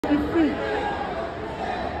Your feet.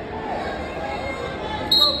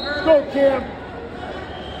 Let's go, Cam.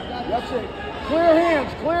 That's it. Clear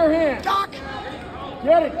hands, clear hands. Doc.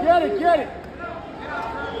 Get it, get it, get it.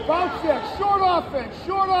 Bounce that. Short offense,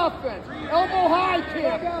 short offense. Elbow high,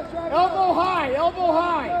 Cam. Elbow high, elbow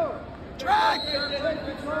high. Drag.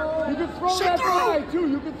 You can throw that by, too.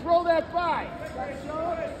 You can throw that by.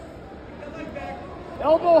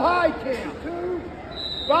 Elbow high, Cam.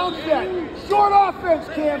 Bounce that. Short offense,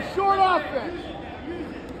 Cam. Short offense.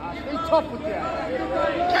 Stay tough with that.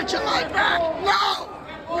 Get your leg back. No.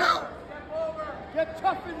 No. Get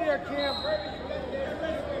tough in there, Cam.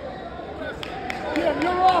 Cam,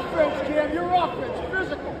 your offense, Cam. Your offense.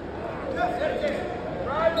 Physical.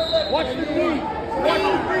 Watch the knee. Watch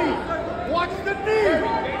the knee. Watch the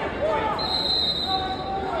knee.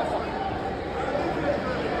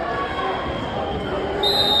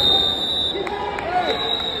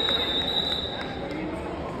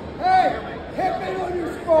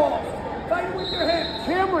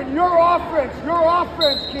 Cameron, your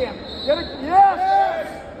offense, Cam. Get it? Yes. Yes.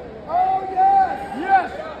 Oh, yes.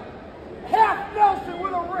 Yes. Half Nelson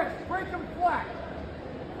with a wrist. Break him flat.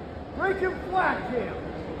 Break him flat, Cam.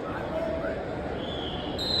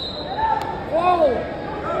 Follow him.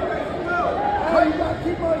 Oh, you got to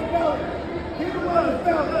keep on his belly. Keep him on his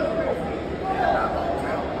belly.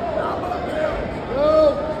 Go.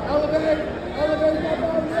 Elevate. Elevate that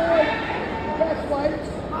body. That's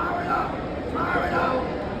right.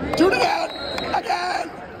 Do it again!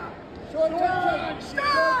 Again! Short time!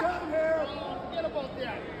 Stop! Short time here! Forget about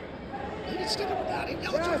that! He can stick it with that. He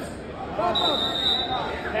yelled to Yes! him.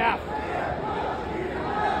 Half!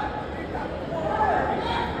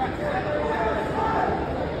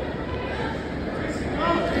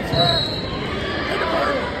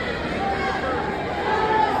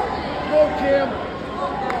 Go, Cam!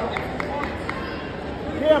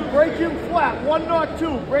 Cam, break him flat. 1 not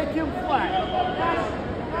 2. Break him flat.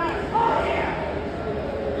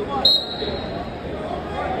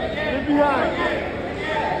 Get behind.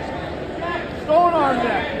 Stone arm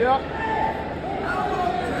that. Yep.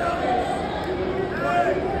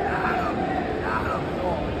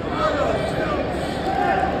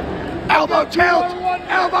 Elbow tilt!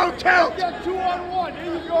 Elbow tilt! Get 2 on 1. There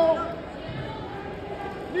you go.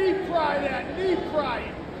 Knee pry that. Knee pry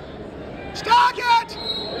it. Stock it!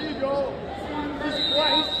 There you go. He's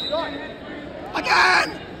flat. He's stuck. Again!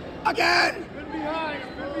 Again! Spin behind.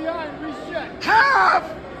 Spin behind. Reset. Half!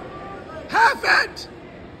 Half it!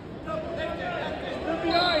 Spin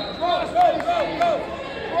behind. Cross face.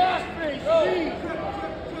 Cross face. Knee.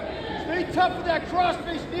 Stay tough with that cross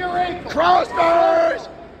face near ankle. Crossface!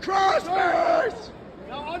 Crossface!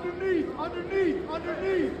 Now underneath. Underneath.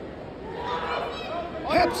 Underneath.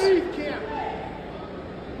 Hips. Underneath, Cam.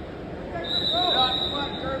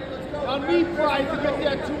 Now knee pry to get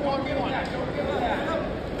that 2 on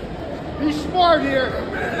 1. Be smart here.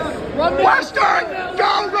 Run that. Western!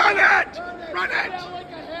 Go run it! Run Down it!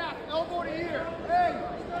 like a half. Elbow to here. Hey.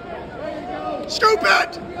 There you go. Scoop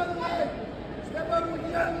it! Step up with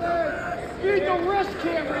the other leg. You need the wrist,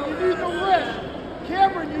 Cameron. You need the wrist.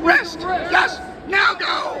 Cameron, you need Wrist! the wrist. Yes! Now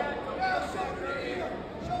go!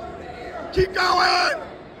 Keep going!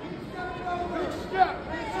 Big step.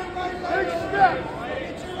 Big step.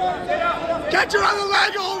 Get your other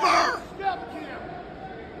leg over! Step, Cam.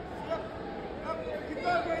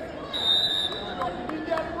 You need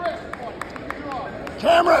that wrist, buddy. Good job.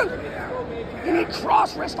 Cameron! You need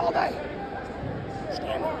cross wrist all day.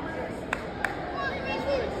 Stand up.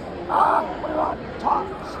 What do you want? Top.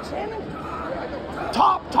 Standing?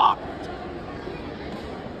 Top.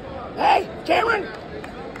 Hey, Cameron!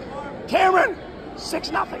 Cameron!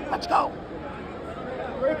 6-0. Let's go.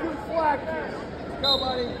 Break him flat, Cam. Let's go,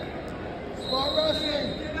 buddy. Smart wrestling.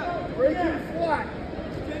 Break him flat.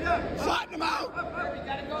 Flatten him out.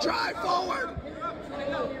 Drive forward.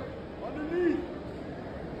 Underneath.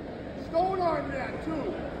 Stone arm that,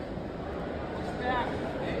 too.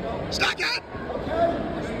 Stack it.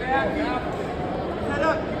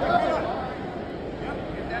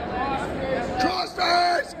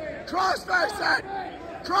 Crossface. Crossface it.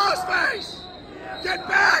 Crossface. Get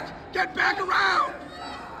back. Get back around.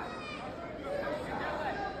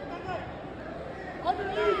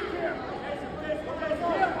 Underneath, Cam.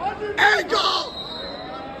 Cam, underneath. Ankle.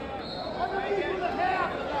 Underneath with a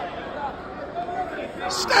half.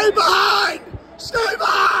 Stay behind. Stay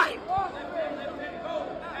behind.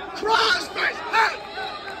 Crossface. Hey.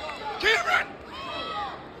 Cameron.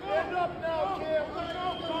 Stand up now, Cam.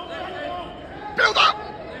 Build up.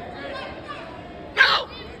 Now.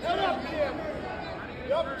 Head up, Cam.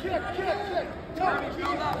 Yup, kick. Touch.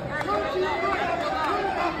 Touch.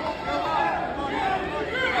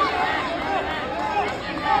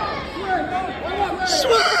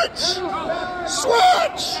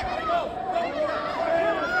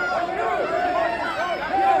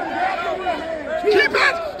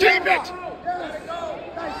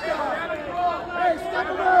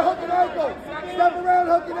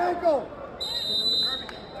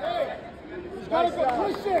 gotta go,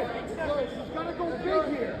 listen. He's gotta go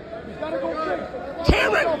big here. He's gotta go big.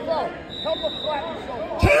 Cameron! Help him flatten himself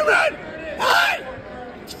out. Cameron! Hey!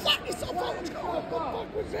 Flatten yourself out. What's going on? What the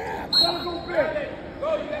fuck was that? He's gotta go big.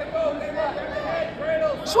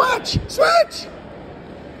 Switch! Switch!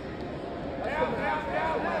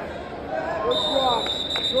 Good job.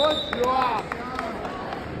 Good job.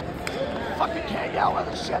 Fucking can't yell at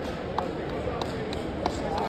this shit.